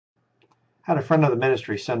had a friend of the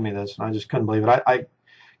ministry send me this, and I just couldn't believe it. I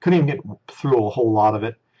couldn't even get through a whole lot of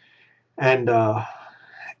it, and I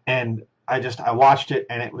watched it,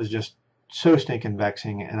 and it was just so stinking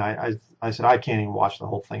vexing. And I said I can't even watch the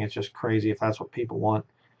whole thing. It's just crazy if that's what people want.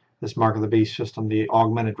 This Mark of the Beast system, the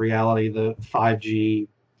augmented reality, the 5G,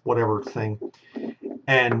 whatever thing.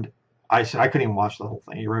 And I said I couldn't even watch the whole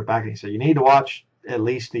thing. He wrote back and he said, you need to watch at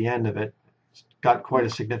least the end of it. It's got quite a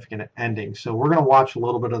significant ending. So we're going to watch a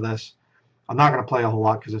little bit of this. I'm not going to play a whole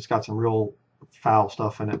lot because it's got some real foul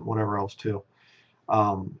stuff in it and whatever else too.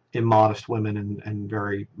 Immodest women and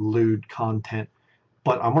very lewd content.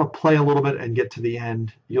 But I'm going to play a little bit and get to the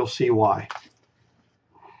end. You'll see why.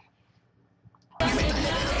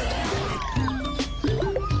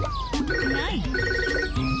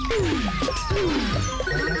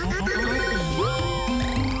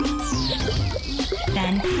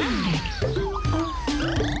 Fantastic.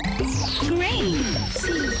 Great.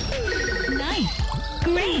 Nice.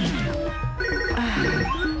 Great.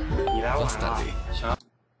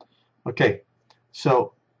 Okay,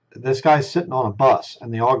 so this guy's sitting on a bus,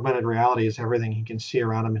 and the augmented reality is everything he can see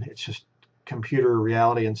around him, and it's just computer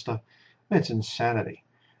reality and stuff. It's insanity.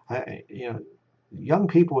 Young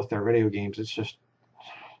people with their video games, it's just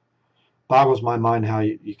boggles my mind how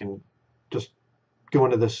you can just go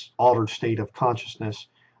into this altered state of consciousness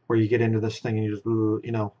where you get into this thing and you just,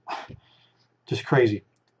 just crazy.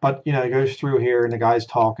 But, it goes through here and the guy's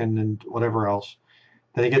talking and whatever else.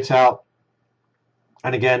 Then he gets out,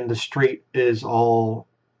 and again, the street is all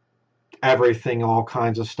everything, all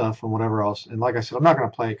kinds of stuff and whatever else. And like I said, I'm not going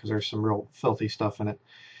to play it because there's some real filthy stuff in it.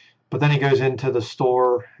 But then he goes into the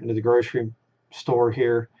store, into the grocery store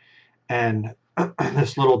here, and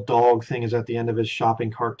this little dog thing is at the end of his shopping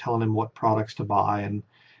cart telling him what products to buy and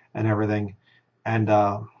everything. And,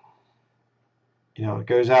 it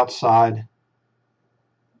goes outside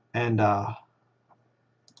and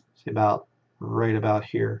see right about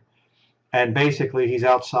here. And basically he's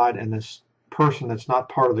outside, and this person that's not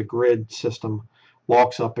part of the grid system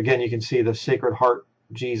walks up. Again, you can see the Sacred Heart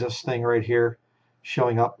Jesus thing right here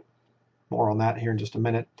showing up. More on that here in just a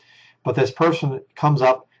minute. But this person comes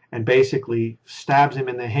up and basically stabs him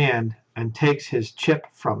in the hand and takes his chip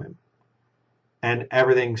from him. And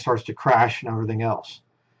everything starts to crash and everything else.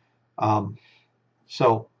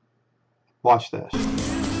 So, watch this.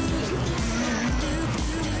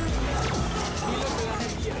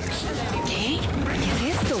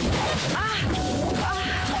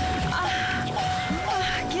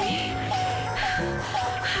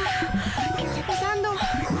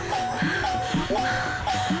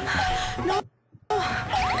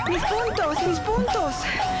 Mis puntos.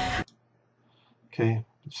 Okay,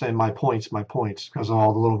 saying my points, because of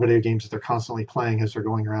all the little video games that they're constantly playing as they're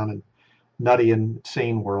going around in nutty and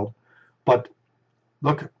insane world. But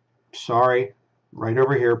look, sorry, right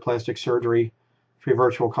over here, plastic surgery, free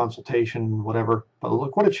virtual consultation, whatever. But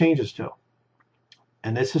look what it changes to.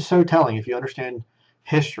 And this is so telling if you understand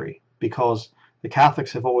history, because the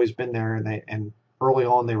Catholics have always been there, and early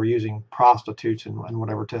on they were using prostitutes and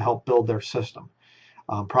whatever to help build their system.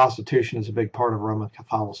 Prostitution is a big part of Roman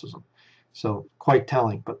Catholicism, so quite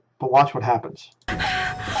telling. But watch what happens.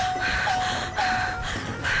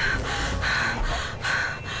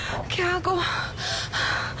 ¿Qué hago?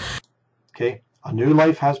 Okay, a new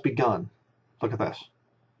life has begun. Look at this.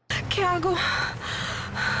 ¿Qué hago?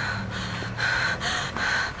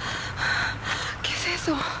 ¿Qué es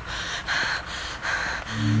eso?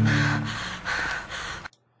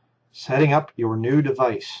 Setting up your new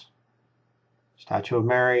device. Statue of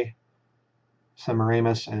Mary,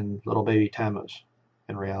 Semiramis, and little baby Tammuz,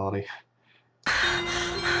 in reality.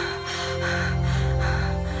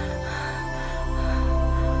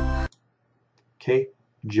 Okay,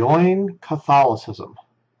 join Catholicism.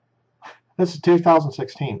 This is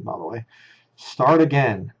 2016, by the way. Start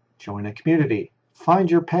again. Join a community.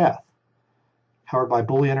 Find your path. Powered by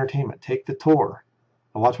Bully Entertainment. Take the tour.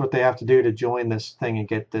 And watch what they have to do to join this thing and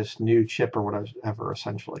get this new chip or whatever,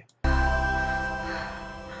 essentially.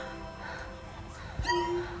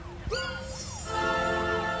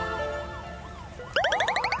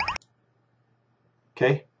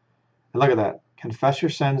 Okay, and look at that. Confess your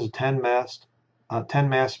sins, attend mass,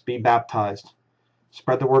 be baptized.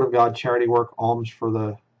 Spread the word of God, charity work, alms for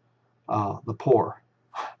the poor.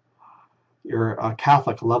 You're a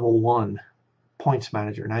Catholic level 1 points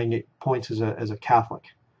manager. Now you can get points as a Catholic.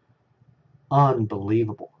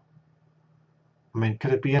 Unbelievable. I mean,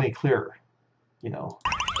 could it be any clearer? Level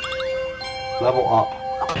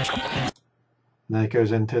up. And then it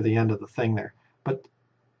goes into the end of the thing there. But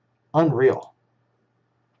unreal.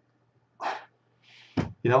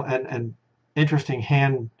 And interesting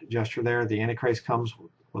hand gesture there. The Antichrist comes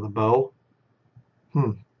with a bow.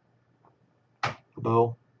 A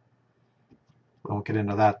bow. We won't get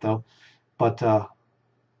into that though. But how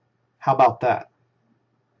about that?